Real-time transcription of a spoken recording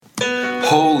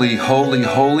Holy, holy,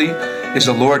 holy is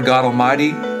the Lord God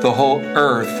Almighty. The whole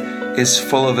earth is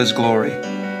full of His glory.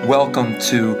 Welcome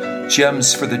to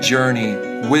Gems for the Journey,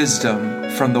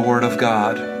 Wisdom from the Word of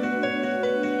God.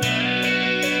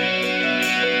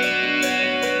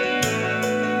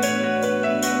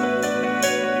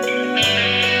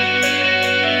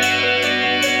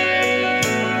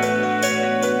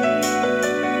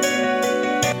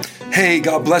 Hey,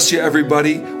 God bless you,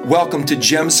 everybody. Welcome to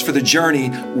Gems for the Journey,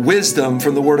 Wisdom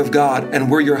from the Word of God. And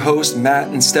we're your hosts, Matt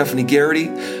and Stephanie Garrity.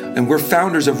 And we're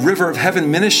founders of River of Heaven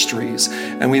Ministries.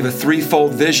 And we have a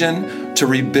threefold vision to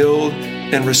rebuild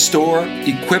and restore,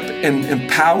 equip and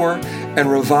empower,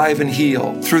 and revive and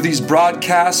heal. Through these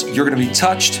broadcasts, you're going to be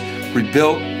touched,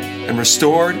 rebuilt, and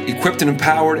restored, equipped and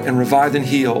empowered, and revived and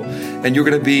healed. And you're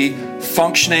going to be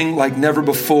functioning like never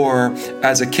before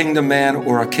as a kingdom man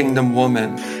or a kingdom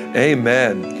woman.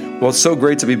 Amen. Well, it's so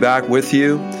great to be back with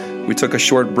you. We took a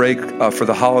short break for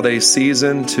the holiday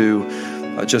season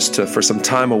for some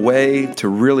time away to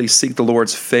really seek the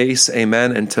Lord's face.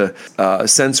 Amen. And to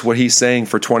sense what He's saying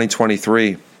for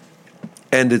 2023.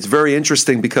 And it's very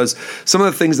interesting because some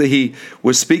of the things that He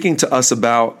was speaking to us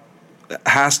about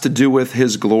has to do with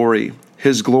His glory.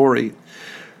 His glory.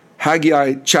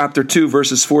 Haggai chapter 2,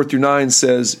 verses 4 through 9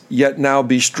 says, "Yet now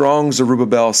be strong,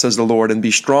 Zerubbabel, says the Lord, and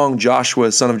be strong,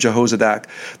 Joshua, son of Jehozadak,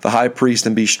 the high priest,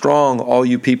 and be strong, all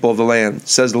you people of the land,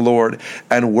 says the Lord,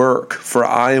 and work, for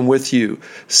I am with you,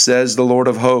 says the Lord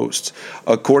of hosts.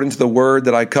 According to the word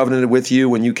that I covenanted with you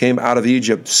when you came out of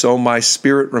Egypt, so my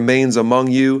spirit remains among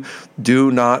you.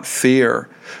 Do not fear.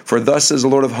 For thus says the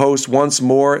Lord of hosts, once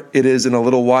more it is in a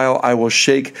little while I will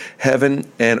shake heaven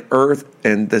and earth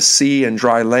and the sea and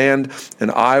dry land, and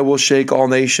I will shake all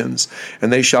nations,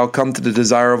 and they shall come to the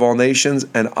desire of all nations,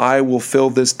 and I will fill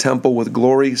this temple with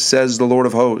glory, says the Lord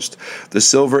of hosts. The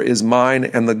silver is mine,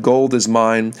 and the gold is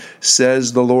mine,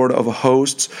 says the Lord of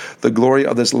hosts. The glory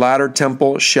of this latter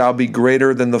temple shall be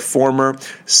greater than the former,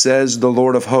 says the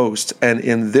Lord of hosts. And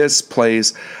in this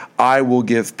place I will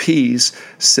give peace,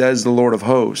 says the Lord of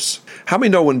hosts." How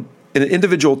many know when an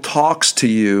individual talks to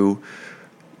you,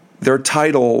 their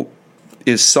title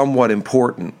is somewhat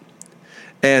important?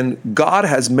 And God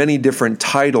has many different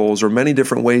titles or many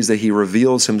different ways that He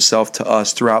reveals Himself to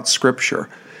us throughout Scripture.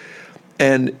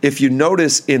 And if you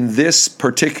notice in this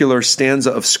particular stanza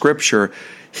of Scripture,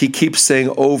 He keeps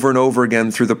saying over and over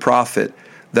again through the prophet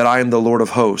that I am the Lord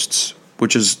of hosts,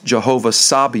 which is Jehovah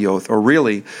Sabaoth, or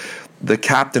really the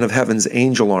captain of heaven's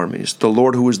angel armies, the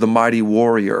Lord who is the mighty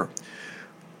warrior,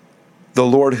 the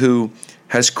Lord who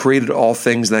has created all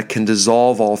things that can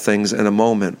dissolve all things in a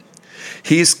moment.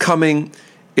 He's coming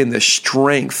in the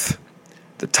strength,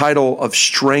 the title of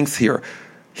strength here.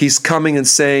 He's coming and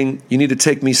saying, you need to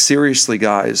take me seriously,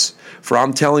 guys, for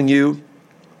I'm telling you,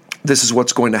 this is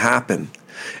what's going to happen.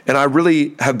 And I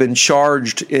really have been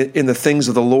charged in the things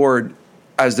of the Lord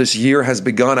as this year has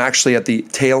begun, actually at the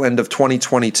tail end of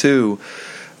 2022,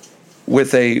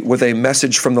 with a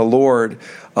message from the Lord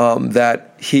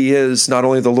that He is not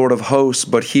only the Lord of hosts,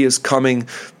 but He is coming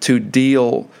to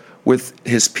deal with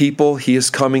His people. He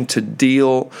is coming to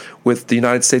deal with the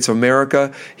United States of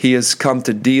America. He has come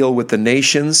to deal with the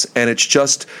nations, and it's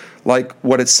just like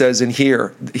what it says in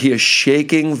here. He is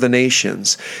shaking the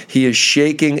nations. He is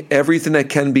shaking everything that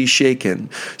can be shaken.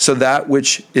 So that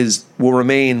which will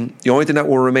remain, the only thing that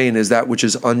will remain is that which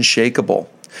is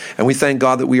unshakable. And we thank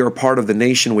God that we are a part of the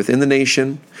nation within the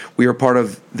nation. We are part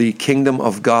of the kingdom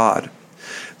of God.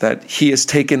 That He has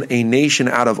taken a nation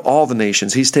out of all the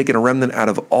nations. He's taken a remnant out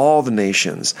of all the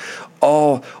nations,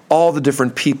 all the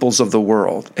different peoples of the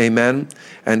world. Amen.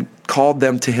 And called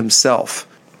them to Himself.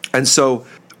 And so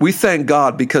we thank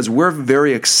God because we're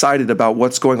very excited about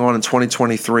what's going on in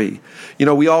 2023. You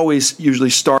know, we always usually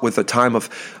start with a time of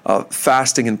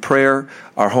fasting and prayer.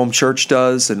 Our home church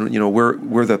does, and you know,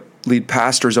 we're the lead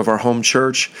pastors of our home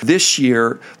church. This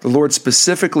year, the Lord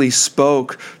specifically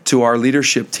spoke to our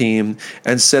leadership team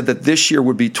and said that this year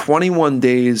would be 21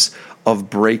 days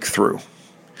of breakthrough.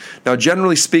 Now,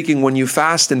 generally speaking, when you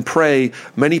fast and pray,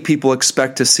 many people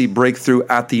expect to see breakthrough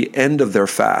at the end of their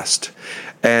fast.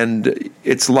 And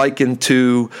it's likened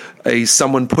to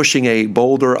someone pushing a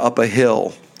boulder up a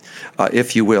hill,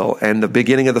 if you will. And the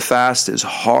beginning of the fast is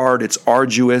hard, it's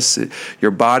arduous.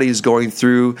 Your body is going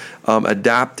through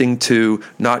adapting to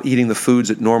not eating the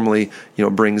foods it normally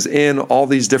brings in, all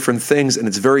these different things, and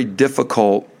it's very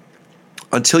difficult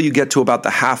until you get to about the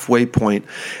halfway point,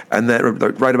 and then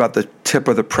right about the tip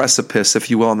of the precipice, if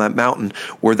you will, on that mountain,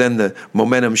 where then the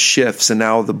momentum shifts, and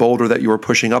now the boulder that you were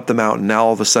pushing up the mountain, now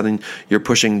all of a sudden you're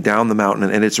pushing down the mountain,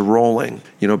 and it's rolling,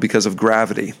 because of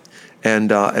gravity.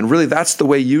 And really, that's the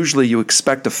way usually you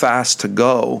expect a fast to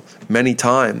go many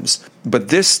times. But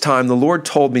this time, the Lord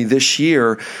told me this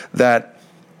year that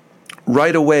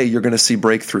right away you're going to see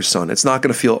breakthrough, son. It's not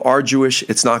going to feel arduous.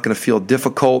 It's not going to feel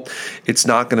difficult. It's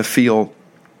not going to feel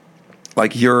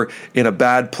like you're in a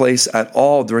bad place at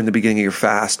all during the beginning of your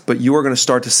fast. But you are going to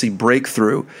start to see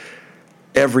breakthrough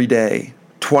every day,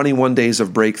 21 days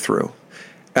of breakthrough.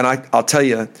 And I'll tell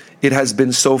you, it has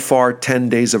been so far 10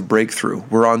 days of breakthrough.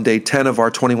 We're on day 10 of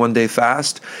our 21-day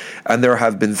fast, and there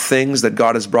have been things that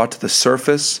God has brought to the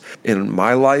surface in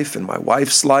my life, in my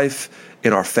wife's life,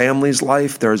 in our family's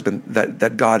life. There has been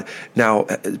that God now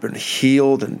has been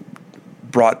healed and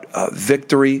brought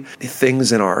victory,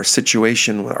 things in our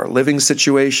situation, our living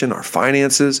situation, our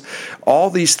finances, all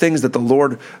these things that the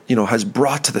Lord, has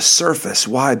brought to the surface.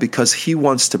 Why? Because He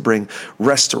wants to bring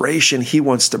restoration. He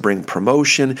wants to bring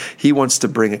promotion. He wants to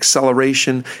bring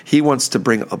acceleration. He wants to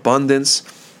bring abundance.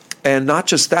 And not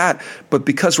just that, but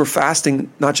because we're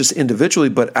fasting, not just individually,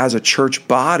 but as a church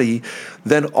body,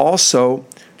 then also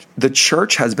the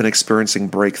church has been experiencing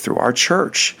breakthrough.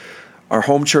 Our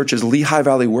home church is Lehigh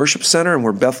Valley Worship Center, and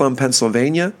we're Bethlehem,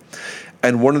 Pennsylvania.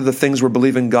 And one of the things we're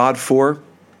believing God for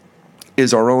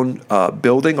is our own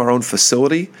building, our own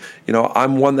facility.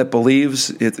 I'm one that believes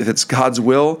if it's God's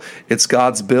will, it's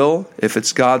God's bill. If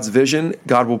it's God's vision,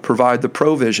 God will provide the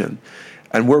provision.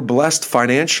 And we're blessed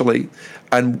financially,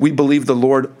 and we believe the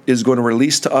Lord is going to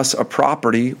release to us a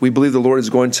property. We believe the Lord is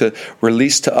going to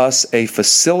release to us a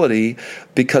facility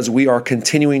because we are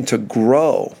continuing to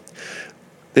grow.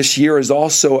 This year is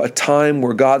also a time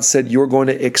where God said, you're going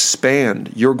to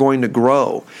expand, you're going to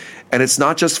grow. And it's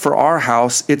not just for our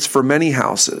house, it's for many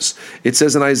houses. It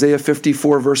says in Isaiah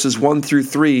 54, verses 1 through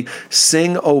 3,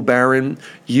 "Sing, O barren,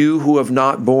 you who have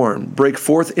not borne. Break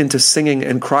forth into singing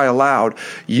and cry aloud,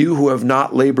 you who have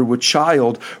not labored with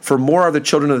child. For more are the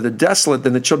children of the desolate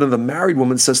than the children of the married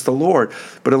woman, says the Lord.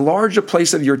 But enlarge the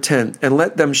place of your tent, and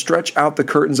let them stretch out the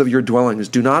curtains of your dwellings.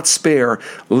 Do not spare,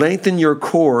 lengthen your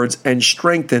cords, and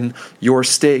strengthen your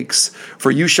stakes.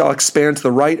 For you shall expand to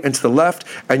the right and to the left,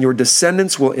 and your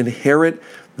descendants will inherit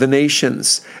the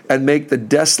nations, and make the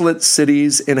desolate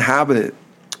cities inhabited."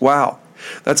 Wow.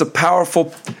 That's a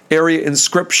powerful area in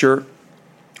Scripture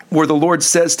where the Lord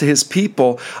says to His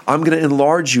people, I'm going to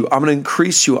enlarge you, I'm going to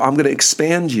increase you, I'm going to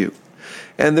expand you.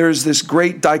 And there's this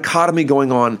great dichotomy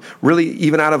going on, really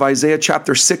even out of Isaiah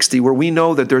chapter 60, where we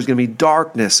know that there's going to be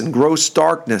darkness and gross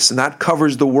darkness, and that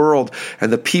covers the world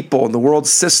and the people and the world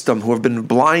system who have been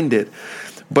blinded.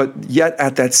 But yet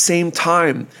at that same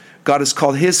time, God has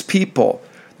called His people,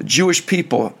 the Jewish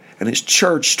people, and His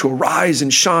church to arise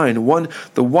and shine,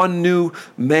 the one new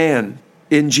man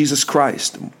in Jesus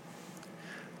Christ,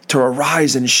 to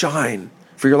arise and shine.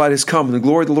 For your light has come, and the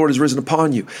glory of the Lord has risen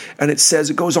upon you. And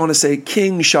it goes on to say,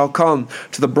 "Kings shall come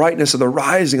to the brightness of the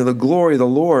rising of the glory of the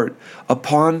Lord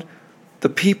upon the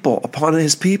people, upon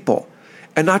His people."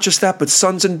 And not just that, but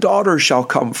sons and daughters shall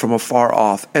come from afar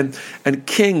off, and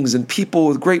kings and people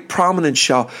with great prominence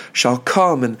shall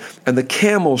come, and the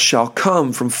camels shall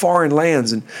come from foreign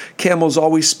lands. And camels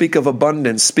always speak of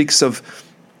abundance, speaks of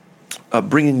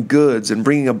bringing goods and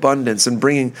bringing abundance and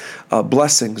bringing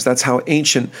blessings. That's how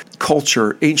ancient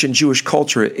Jewish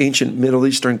culture, ancient Middle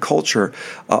Eastern culture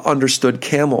understood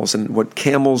camels and what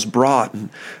camels brought. And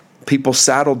people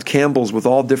saddled camels with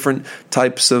all different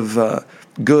types of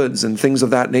goods and things of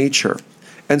that nature.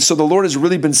 And so the Lord has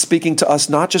really been speaking to us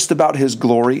not just about His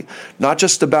glory, not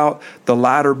just about the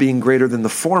latter being greater than the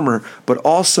former, but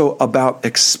also about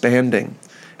expanding.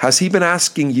 Has He been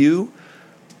asking you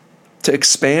to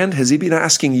expand? Has He been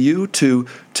asking you to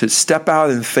step out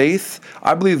in faith?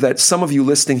 I believe that some of you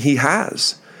listening, He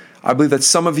has. I believe that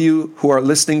some of you who are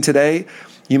listening today,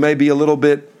 you may be a little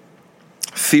bit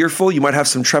fearful, you might have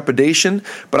some trepidation,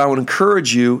 but I would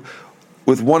encourage you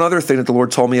with one other thing that the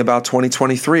Lord told me about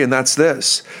 2023, and that's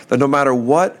this, that no matter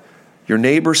what your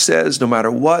neighbor says, no matter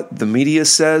what the media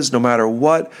says, no matter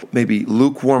what maybe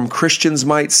lukewarm Christians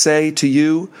might say to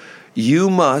you,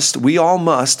 we all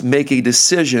must make a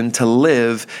decision to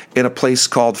live in a place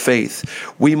called faith.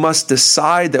 We must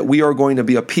decide that we are going to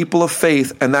be a people of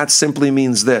faith, and that simply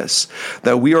means this,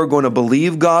 that we are going to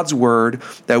believe God's word,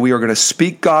 that we are going to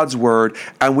speak God's word,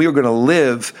 and we are going to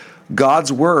live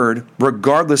God's word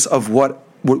regardless of what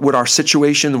our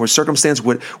situation, what circumstance,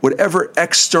 whatever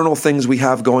external things we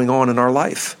have going on in our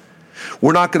life.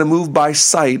 We're not going to move by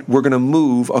sight, we're going to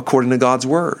move according to God's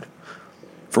word.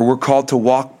 For we're called to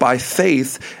walk by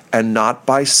faith and not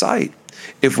by sight.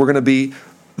 If we're going to be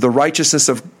the righteousness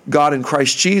of God in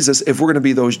Christ Jesus, if we're going to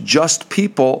be those just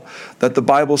people that the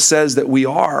Bible says that we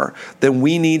are, then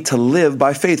we need to live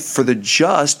by faith. For the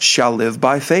just shall live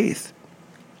by faith.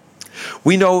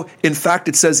 We know, in fact,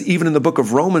 it says even in the book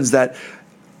of Romans that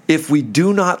if we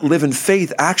do not live in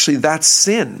faith, actually that's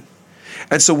sin.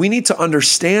 And so we need to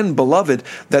understand, beloved,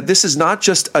 that this is not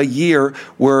just a year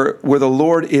where the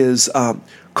Lord is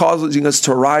causing us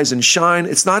to arise and shine.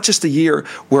 It's not just a year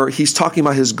where he's talking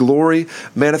about his glory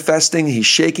manifesting. He's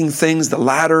shaking things. The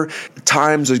latter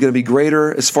times are going to be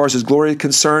greater as far as his glory is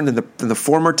concerned than the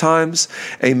former times.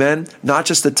 Amen. Not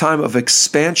just a time of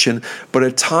expansion, but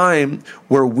a time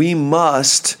where we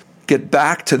must get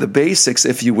back to the basics,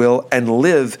 if you will, and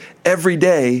live every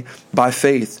day by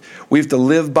faith. We have to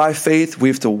live by faith. We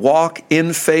have to walk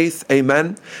in faith.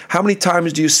 Amen. How many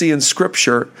times do you see in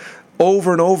Scripture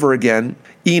over and over again,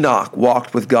 Enoch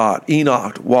walked with God.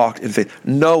 Enoch walked in faith.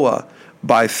 Noah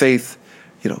by faith.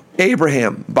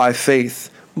 Abraham by faith.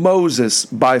 Moses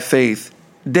by faith.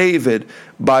 David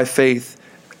by faith.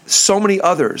 So many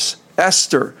others.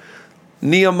 Esther,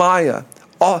 Nehemiah,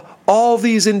 all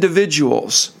these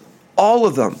individuals, all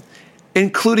of them,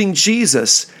 including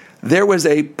Jesus, there was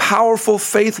a powerful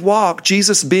faith walk.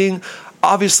 Jesus being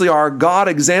obviously our God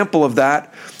example of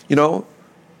that,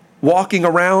 walking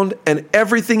around, and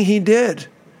everything he did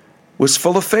was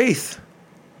full of faith.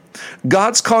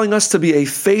 God's calling us to be a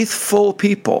faithful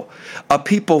people, a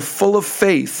people full of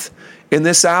faith in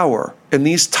this hour, in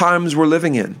these times we're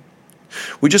living in.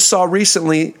 We just saw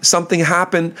recently something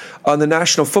happen on the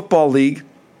National Football League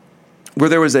where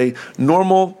there was a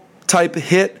normal type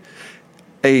hit.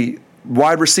 A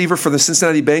wide receiver for the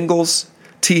Cincinnati Bengals,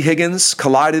 T. Higgins,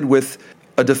 collided with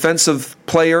a defensive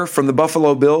player from the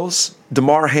Buffalo Bills,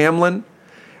 Damar Hamlin.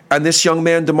 And this young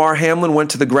man, Damar Hamlin,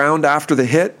 went to the ground after the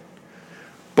hit.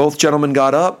 Both gentlemen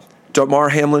got up. Damar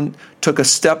Hamlin took a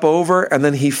step over, and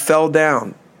then he fell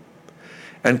down.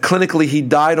 And clinically, he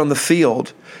died on the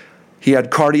field. He had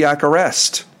cardiac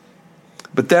arrest.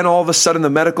 But then all of a sudden, the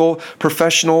medical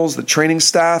professionals, the training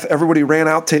staff, everybody ran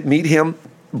out to meet him,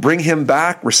 bring him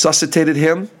back, resuscitated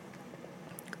him.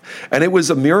 And it was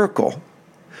a miracle.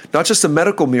 Not just a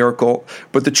medical miracle,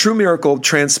 but the true miracle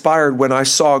transpired when I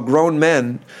saw grown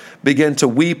men begin to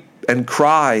weep and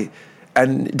cry.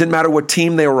 And it didn't matter what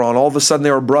team they were on. All of a sudden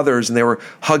they were brothers, and they were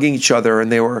hugging each other,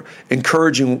 and they were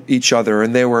encouraging each other,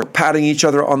 and they were patting each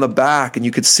other on the back, and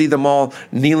you could see them all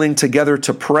kneeling together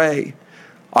to pray.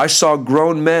 I saw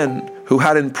grown men who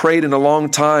hadn't prayed in a long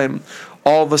time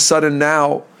all of a sudden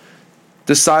now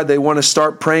decide they want to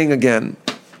start praying again.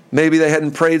 Maybe they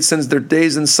hadn't prayed since their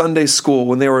days in Sunday school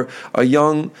when they were a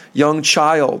young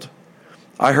child.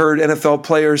 I heard NFL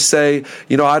players say,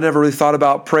 I never really thought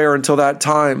about prayer until that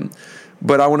time,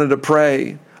 but I wanted to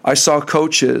pray. I saw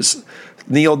coaches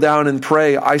kneel down and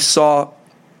pray. I saw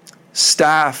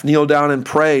staff kneel down and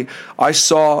pray. I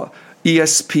saw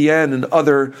ESPN and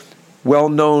other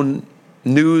well-known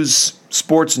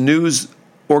sports news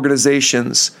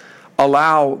organizations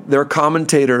allow their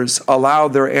commentators, allow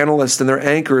their analysts and their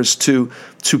anchors to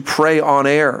pray on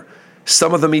air,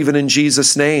 some of them even in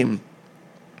Jesus' name.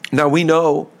 Now we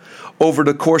know over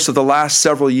the course of the last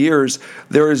several years,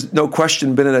 there has no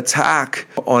question been an attack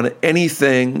on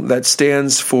anything that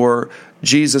stands for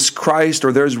Jesus Christ,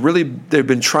 or they've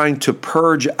been trying to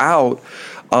purge out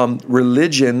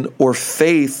religion or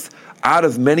faith out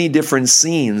of many different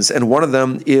scenes. And one of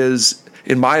them is,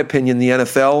 in my opinion, the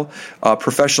NFL,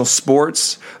 professional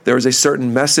sports. There is a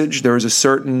certain message. There is a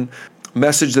certain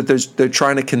message that they're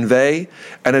trying to convey,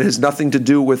 and it has nothing to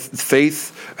do with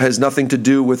faith, has nothing to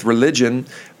do with religion,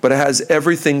 but it has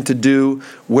everything to do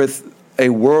with a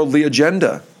worldly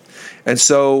agenda. And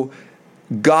so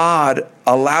God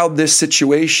allowed this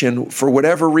situation, for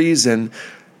whatever reason,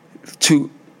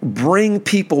 to bring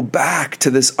people back to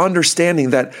this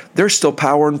understanding that there's still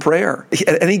power in prayer.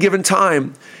 At any given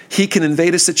time, he can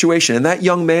invade a situation. And that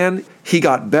young man, he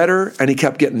got better, and he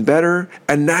kept getting better.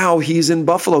 And now he's in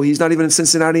Buffalo. He's not even in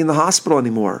Cincinnati in the hospital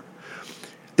anymore.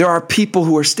 There are people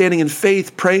who are standing in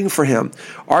faith praying for him.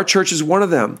 Our church is one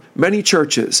of them. Many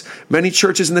churches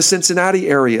in the Cincinnati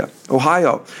area,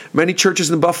 Ohio, many churches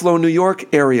in the Buffalo, New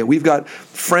York area. We've got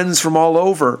friends from all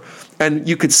over. And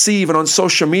you could see even on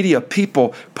social media,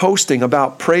 people posting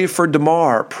about pray for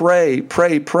Damar, pray.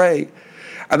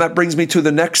 And that brings me to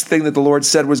the next thing that the Lord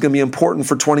said was going to be important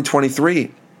for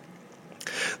 2023.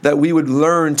 That we would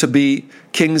learn to be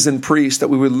kings and priests, that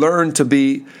we would learn to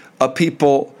be a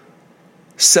people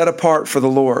set apart for the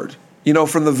Lord.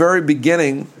 From the very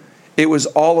beginning, it was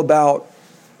all about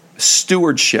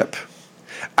stewardship.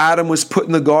 Adam was put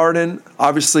in the garden.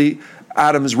 Obviously,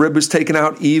 Adam's rib was taken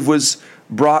out. Eve was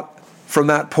brought from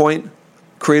that point,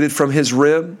 created from his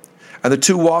rib. And the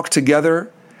two walked together,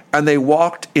 and they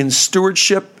walked in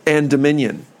stewardship and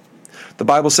dominion. The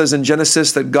Bible says in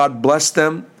Genesis that God blessed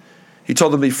them He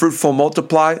told them to be fruitful,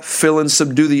 multiply, fill and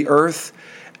subdue the earth,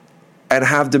 and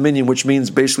have dominion, which means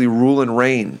basically rule and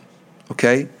reign.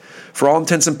 Okay? For all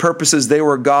intents and purposes, they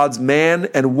were God's man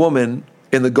and woman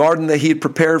in the garden that he had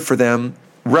prepared for them,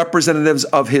 representatives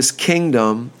of his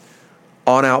kingdom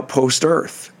on outpost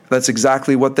earth. That's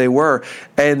exactly what they were.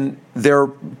 And their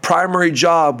primary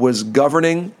job was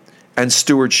governing and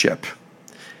stewardship.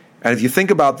 And if you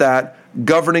think about that,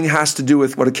 governing has to do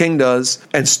with what a king does,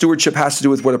 and stewardship has to do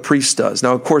with what a priest does.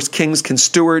 Now, of course, kings can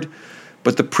steward,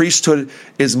 but the priesthood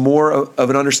is more of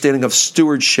an understanding of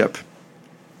stewardship.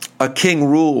 A king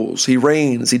rules, he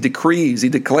reigns, he decrees, he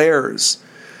declares.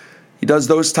 He does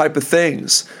those type of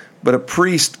things. But a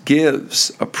priest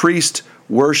gives, a priest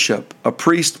worship, a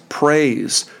priest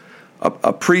prays,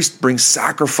 a priest brings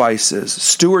sacrifices,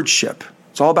 stewardship.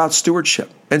 It's all about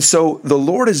stewardship. And so the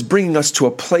Lord is bringing us to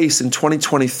a place in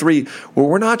 2023 where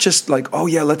we're not just like, oh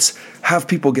yeah, let's have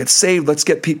people get saved. Let's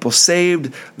get people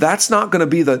saved. That's not going to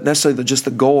be necessarily just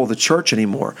the goal of the church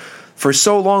anymore. For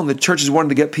so long, the church has wanted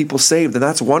to get people saved, and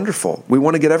that's wonderful. We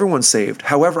want to get everyone saved.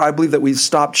 However, I believe that we've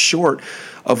stopped short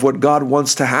of what God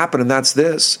wants to happen, and that's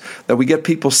this, that we get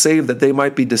people saved, that they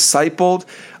might be discipled,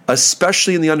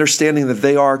 especially in the understanding that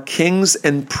they are kings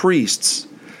and priests,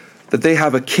 that they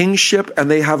have a kingship and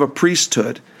they have a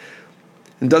priesthood.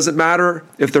 It doesn't matter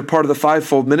if they're part of the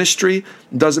fivefold ministry.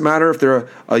 It doesn't matter if they're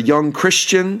a young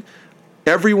Christian.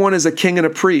 Everyone is a king and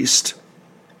a priest.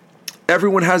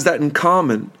 Everyone has that in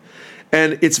common.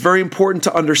 And it's very important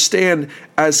to understand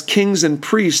as kings and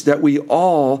priests that we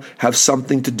all have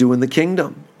something to do in the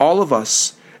kingdom. All of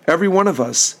us, every one of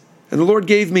us. And the Lord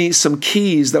gave me some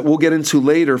keys that we'll get into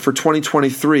later for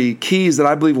 2023, keys that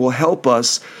I believe will help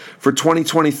us for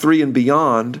 2023 and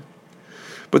beyond.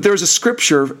 But there's a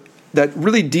scripture that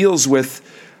really deals with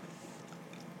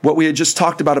what we had just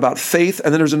talked about faith,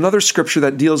 and then there's another scripture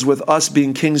that deals with us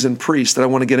being kings and priests that I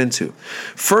want to get into.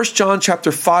 1 John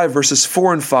chapter 5, verses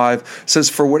 4 and 5 says,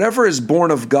 "For whatever is born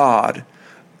of God,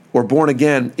 or born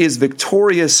again, is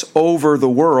victorious over the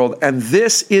world, and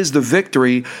this is the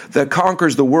victory that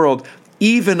conquers the world,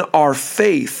 even our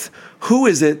faith." Who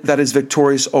is it that is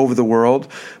victorious over the world?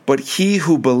 But he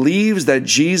who believes that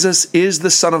Jesus is the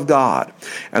Son of God.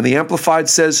 And the Amplified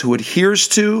says, who adheres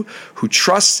to, who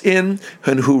trusts in,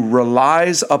 and who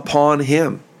relies upon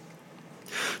him.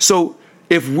 So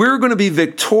if we're going to be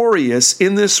victorious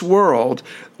in this world,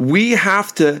 we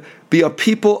have to be a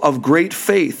people of great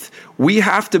faith. We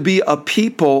have to be a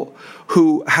people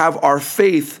who have our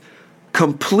faith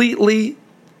completely,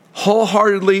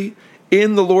 wholeheartedly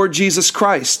in the Lord Jesus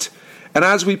Christ. And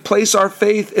as we place our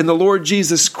faith in the Lord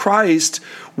Jesus Christ,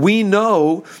 we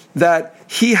know that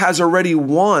he has already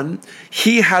won.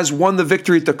 He has won the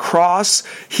victory at the cross.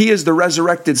 He is the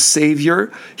resurrected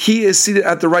Savior. He is seated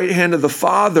at the right hand of the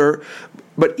Father.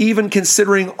 But even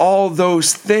considering all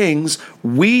those things,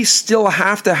 we still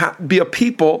have to be a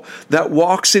people that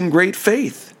walks in great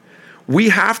faith. We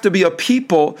have to be a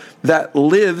people that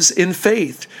lives in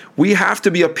faith. We have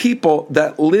to be a people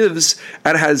that lives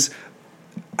and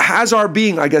has our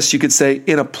being, I guess you could say,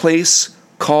 in a place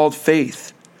called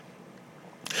faith.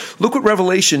 Look what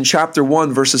Revelation chapter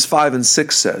 1, verses 5 and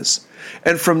 6 says.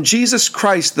 "And from Jesus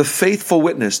Christ, the faithful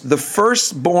witness, the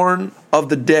firstborn of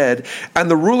the dead, and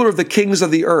the ruler of the kings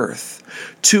of the earth,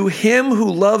 to him who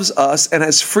loves us and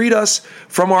has freed us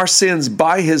from our sins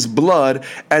by his blood,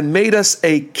 and made us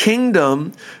a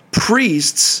kingdom,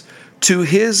 priests, to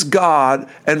his God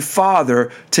and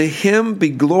Father, to him be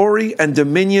glory and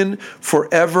dominion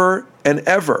forever and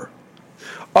ever."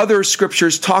 Other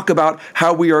scriptures talk about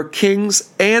how we are kings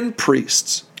and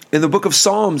priests. In the book of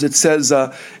Psalms, it says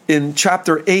in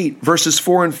chapter 8, verses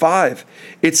 4 and 5,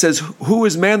 it says, "Who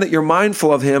is man that you're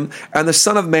mindful of him, and the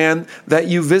son of man that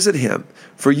you visit him?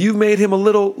 For you made him a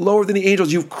little lower than the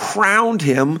angels. You've crowned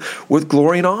him with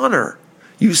glory and honor.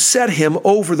 You set him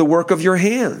over the work of your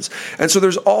hands." And so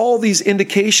there's all these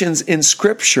indications in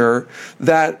Scripture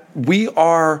that we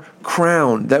are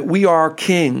crowned, that we are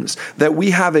kings, that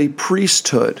we have a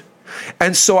priesthood.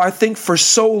 And so I think for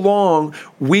so long,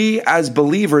 we as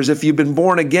believers, if you've been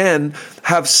born again,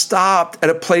 have stopped at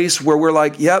a place where we're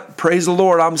like, yep, praise the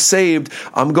Lord, I'm saved,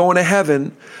 I'm going to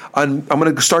heaven, I'm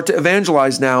going to start to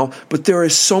evangelize now, but there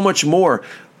is so much more.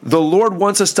 The Lord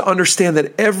wants us to understand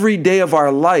that every day of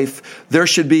our life, there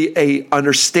should be an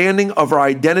understanding of our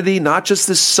identity, not just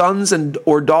as sons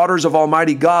or daughters of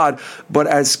Almighty God, but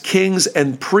as kings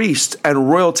and priests and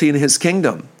royalty in his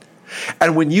kingdom.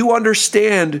 And when you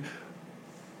understand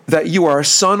that you are a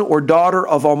son or daughter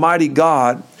of Almighty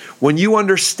God, when you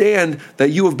understand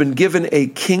that you have been given a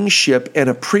kingship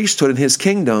and a priesthood in his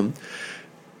kingdom,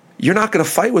 you're not going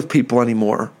to fight with people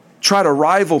anymore. try to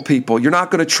rival people. You're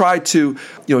not going to try to,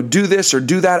 do this or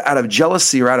do that out of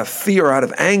jealousy or out of fear or out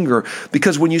of anger.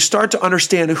 Because when you start to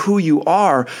understand who you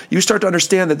are, you start to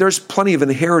understand that there's plenty of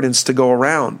inheritance to go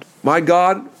around. My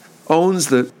God owns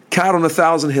the cattle on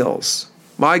 1,000 hills.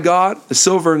 My God, the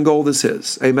silver and gold is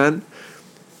his. Amen.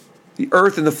 The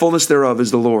earth and the fullness thereof is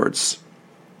the Lord's.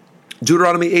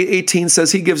 Deuteronomy 8:18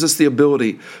 says he gives us the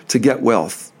ability to get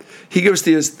wealth. He gives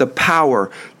us the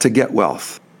power to get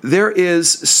wealth. There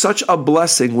is such a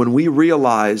blessing when we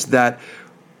realize that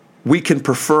we can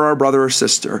prefer our brother or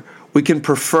sister. We can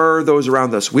prefer those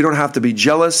around us. We don't have to be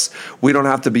jealous. We don't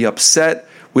have to be upset.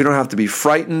 We don't have to be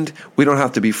frightened. We don't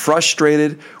have to be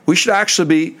frustrated. We should actually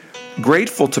be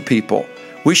grateful to people.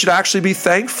 We should actually be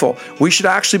thankful. We should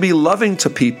actually be loving to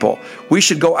people. We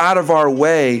should go out of our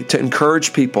way to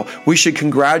encourage people. We should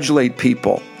congratulate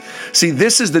people. See,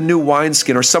 this is the new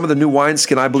wineskin, or some of the new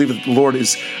wineskin I believe that the Lord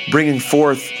is bringing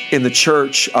forth in the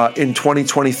church in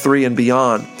 2023 and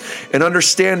beyond. And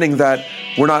understanding that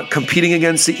we're not competing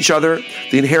against each other.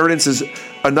 The inheritance is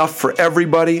enough for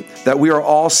everybody, that we are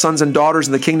all sons and daughters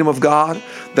in the kingdom of God,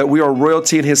 that we are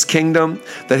royalty in his kingdom,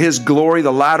 that his glory,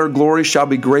 the latter glory, shall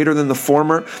be greater than the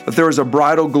former, that there is a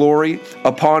bridal glory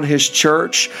upon his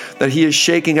church, that he is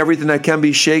shaking everything that can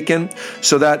be shaken,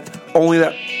 so that only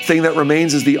that thing that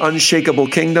remains is the unshakable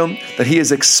kingdom, that he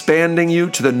is expanding you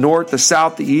to the north, the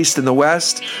south, the east, and the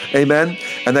west. Amen.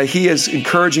 And that he is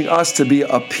encouraging us to be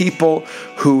a people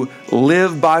who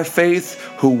live by faith,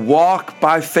 who walk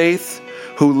by faith,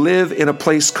 who live in a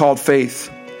place called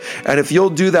faith. And if you'll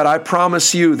do that, I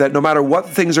promise you that no matter what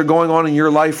things are going on in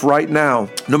your life right now,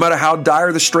 no matter how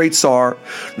dire the straits are,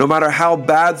 no matter how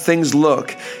bad things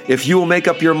look, if you will make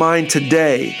up your mind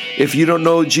today, if you don't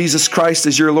know Jesus Christ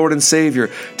as your Lord and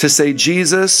Savior, to say,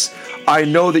 Jesus, I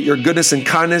know that your goodness and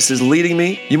kindness is leading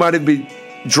me. You might be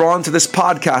drawn to this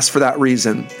podcast for that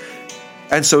reason.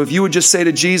 And so if you would just say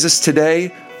to Jesus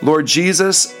today, Lord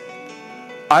Jesus,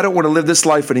 I don't want to live this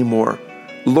life anymore.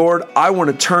 Lord, I want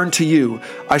to turn to you.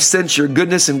 I sense your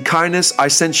goodness and kindness. I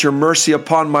sense your mercy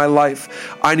upon my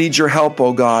life. I need your help,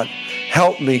 oh God.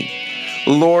 Help me.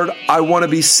 Lord, I want to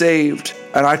be saved.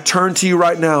 And I turn to you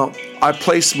right now. I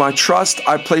place my trust.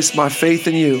 I place my faith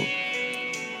in you.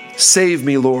 Save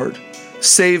me, Lord.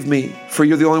 Save me, for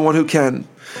you're the only one who can.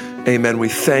 Amen. We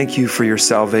thank you for your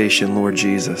salvation, Lord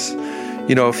Jesus.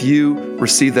 If you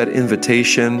received that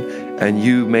invitation and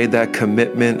you made that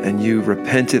commitment and you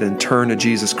repented and turned to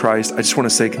Jesus Christ, I just want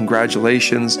to say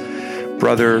congratulations,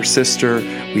 brother, sister.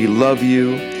 We love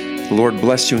you. The Lord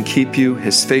bless you and keep you.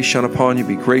 His face shine upon you,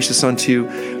 be gracious unto you,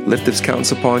 lift his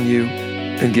countenance upon you,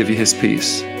 and give you his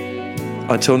peace.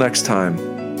 Until next time,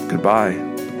 goodbye.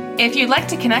 If you'd like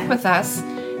to connect with us,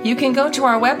 you can go to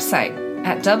our website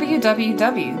at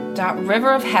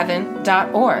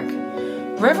www.riverofheaven.org.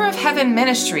 River of Heaven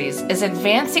Ministries is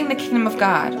advancing the kingdom of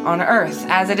God on earth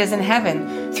as it is in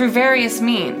heaven through various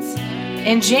means.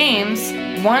 In James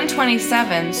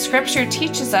 1:27, Scripture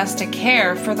teaches us to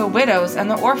care for the widows and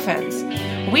the orphans.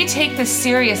 We take this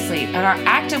seriously and are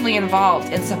actively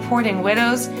involved in supporting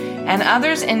widows and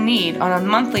others in need on a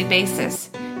monthly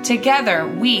basis. Together,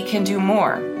 we can do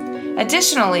more.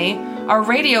 Additionally, our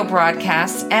radio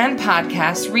broadcasts and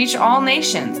podcasts reach all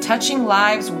nations, touching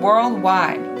lives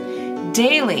worldwide.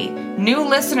 Daily, new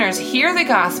listeners hear the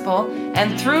gospel,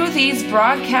 and through these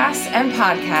broadcasts and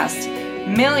podcasts,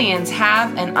 millions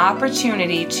have an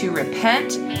opportunity to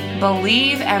repent,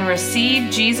 believe, and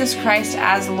receive Jesus Christ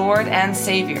as Lord and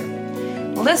Savior.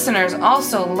 Listeners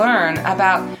also learn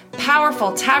about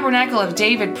powerful Tabernacle of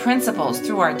David principles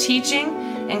through our teaching,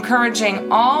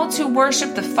 encouraging all to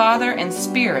worship the Father in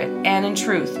spirit and in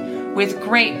truth, with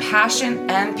great passion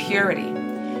and purity.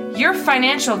 Your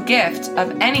financial gift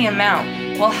of any amount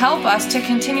will help us to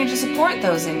continue to support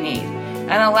those in need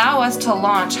and allow us to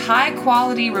launch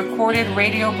high-quality recorded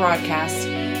radio broadcasts,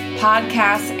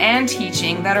 podcasts, and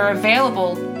teaching that are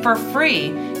available for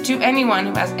free to anyone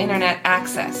who has internet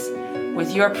access.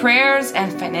 With your prayers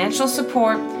and financial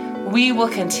support, we will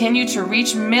continue to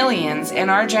reach millions in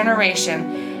our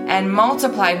generation and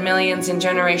multiply millions in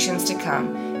generations to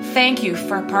come. Thank you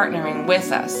for partnering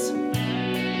with us.